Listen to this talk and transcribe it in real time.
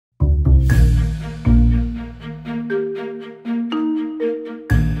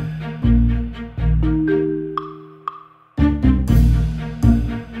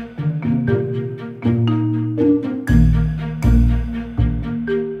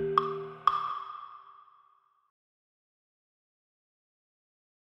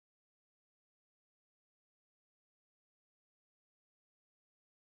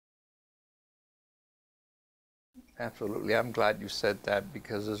Absolutely. I'm glad you said that,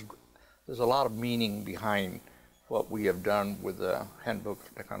 because there's a lot of meaning behind what we have done with the Handbook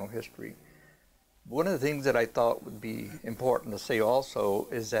of Tejano History. One of the things that I thought would be important to say also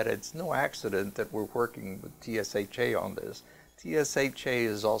is that it's no accident that we're working with TSHA on this. TSHA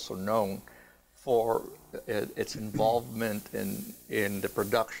is also known for its involvement in the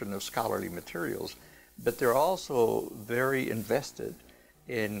production of scholarly materials, but they're also very invested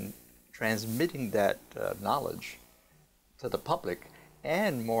in transmitting that knowledge to the public,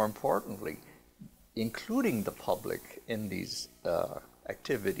 and more importantly, including the public in these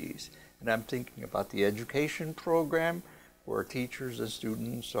activities. And I'm thinking about the education program, where teachers and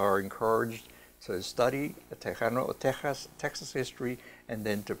students are encouraged to study Texas history, and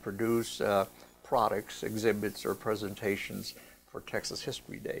then to produce products, exhibits, or presentations for Texas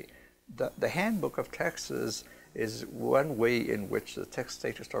History Day. The Handbook of Texas is one way in which the Texas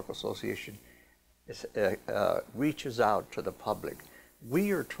State Historical Association reaches out to the public.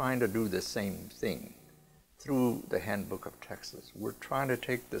 We are trying to do the same thing through the Handbook of Texas. We're trying to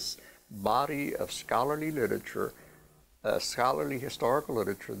take this body of scholarly literature, scholarly historical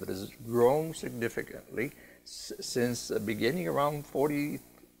literature that has grown significantly since the beginning around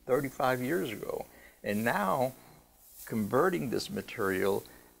 35 years ago, and now converting this material,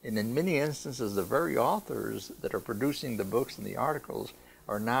 and in many instances the very authors that are producing the books and the articles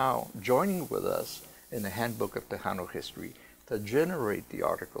are now joining with us in the Handbook of Tejano History to generate the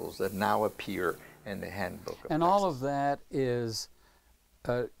articles that now appear in the Handbook of Texas. And all of that is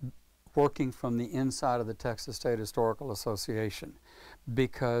working from the inside of the Texas State Historical Association,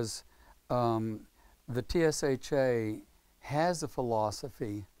 because the TSHA has a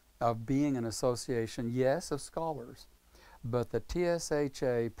philosophy of being an association, yes, of scholars, but the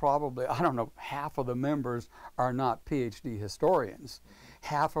TSHA probably, I don't know, half of the members are not PhD historians.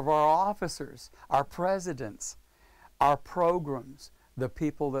 Half of our officers, our presidents, our programs, the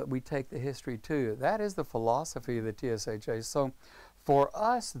people that we take the history to, that is the philosophy of the TSHA. So for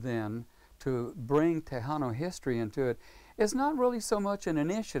us then to bring Tejano history into it is not really so much an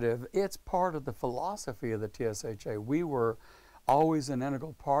initiative, it's part of the philosophy of the TSHA. We were always an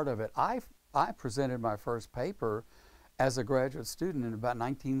integral part of it. I presented my first paper as a graduate student in about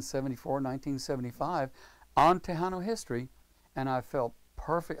 1974, 1975 on Tejano history, and I felt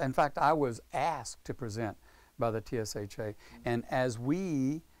perfect. In fact, I was asked to present by the TSHA. And as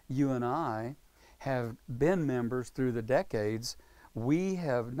we, you and I, have been members through the decades, we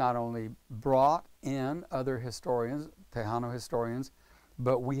have not only brought in other historians, Tejano historians,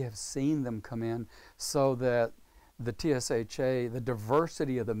 but we have seen them come in, so that the TSHA, the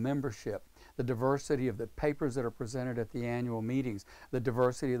diversity of the membership, the diversity of the papers that are presented at the annual meetings, the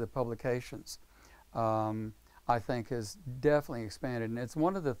diversity of the publications, I think has definitely expanded. And it's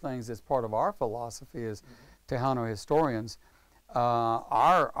one of the things that's part of our philosophy as Tejano historians.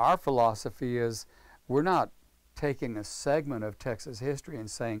 Our philosophy is we're not taking a segment of Texas history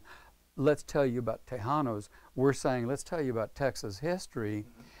and saying, let's tell you about Tejanos. We're saying, let's tell you about Texas history,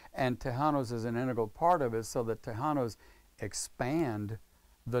 and Tejanos is an integral part of it, so that Tejanos expand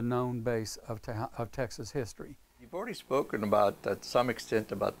the known base of Texas history. You've already spoken about, to some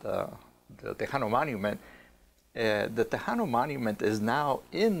extent, about the Tejano Monument. The Tejano Monument is now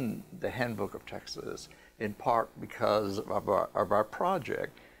in the Handbook of Texas, in part because of our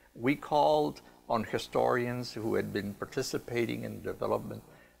project. We called on historians who had been participating in the development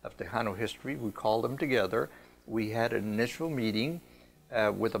of Tejano history. We called them together. We had an initial meeting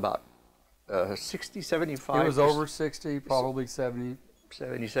with about 60, 75. It was over 60, probably 70.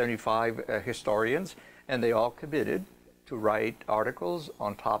 70, 75 historians, and they all committed to write articles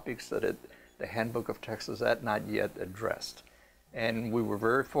on topics that the Handbook of Texas had not yet addressed. And we were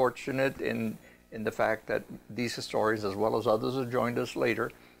very fortunate in the fact that these historians, as well as others who joined us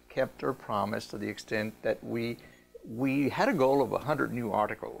later, kept their promise to the extent that we had a goal of 100 new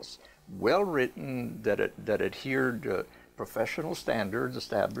articles, well written, that adhered to professional standards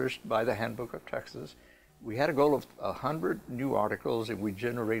established by the Handbook of Texas. We had a goal of 100 new articles, and we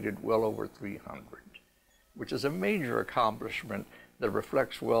generated well over 300, which is a major accomplishment that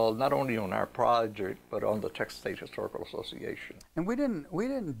reflects well not only on our project, but on the Texas State Historical Association. And we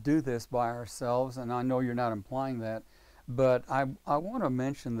didn't do this by ourselves, and I know you're not implying that, but I want to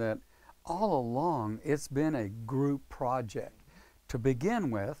mention that all along it's been a group project. To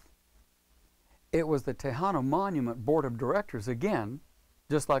begin with, it was the Tejano Monument Board of Directors, again,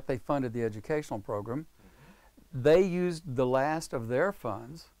 just like they funded the educational program. They used the last of their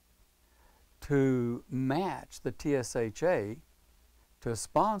funds to match the TSHA to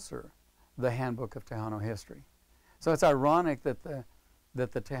sponsor the Handbook of Tejano History. So it's ironic that the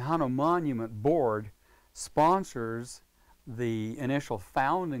Tejano Monument Board sponsors the initial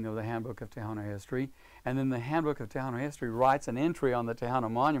founding of the Handbook of Tejano History, and then the Handbook of Tejano History writes an entry on the Tejano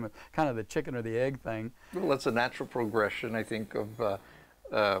Monument, kind of the chicken or the egg thing. Well, that's a natural progression, I think, of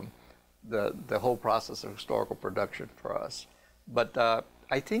the whole process of historical production for us. But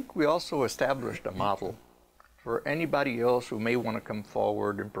I think we also established a model for anybody else who may want to come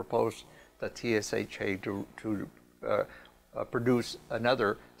forward and propose the TSHA to produce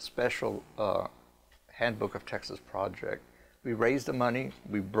another special Handbook of Texas project. We raised the money,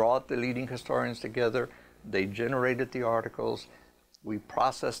 we brought the leading historians together, they generated the articles, we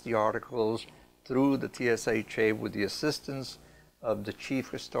processed the articles through the TSHA with the assistance of the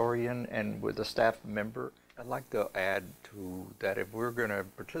chief historian and with a staff member. I'd like to add to that, if we're going to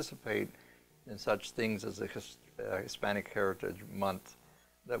participate in such things as the Hispanic Heritage Month,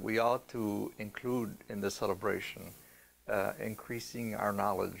 that we ought to include in the celebration increasing our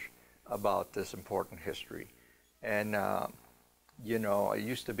knowledge about this important history. And you know, it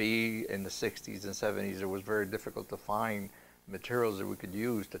used to be in the 60s and 70s, it was very difficult to find materials that we could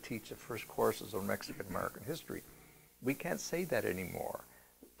use to teach the first courses on Mexican American history. We can't say that anymore.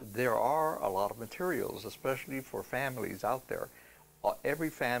 There are a lot of materials, especially for families out there. Every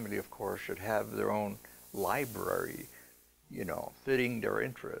family, of course, should have their own library, you know, fitting their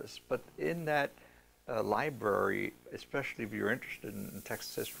interests. But in that library, especially if you're interested in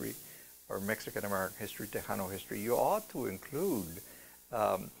Texas history or Mexican American history, Tejano history, you ought to include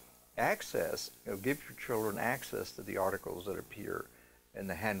access, you know, give your children access to the articles that appear in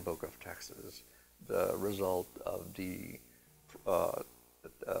the Handbook of Texas, the result of the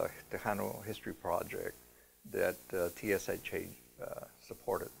Tejano History Project that TSHA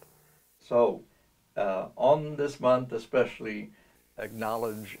supported. So on this month especially,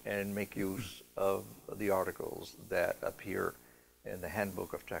 acknowledge and make use of the articles that appear in the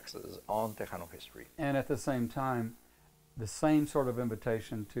Handbook of Texas on Tejano history. And at the same time, the same sort of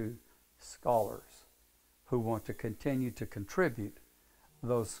invitation to scholars who want to continue to contribute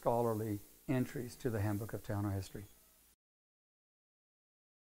those scholarly entries to the Handbook of Tejano History.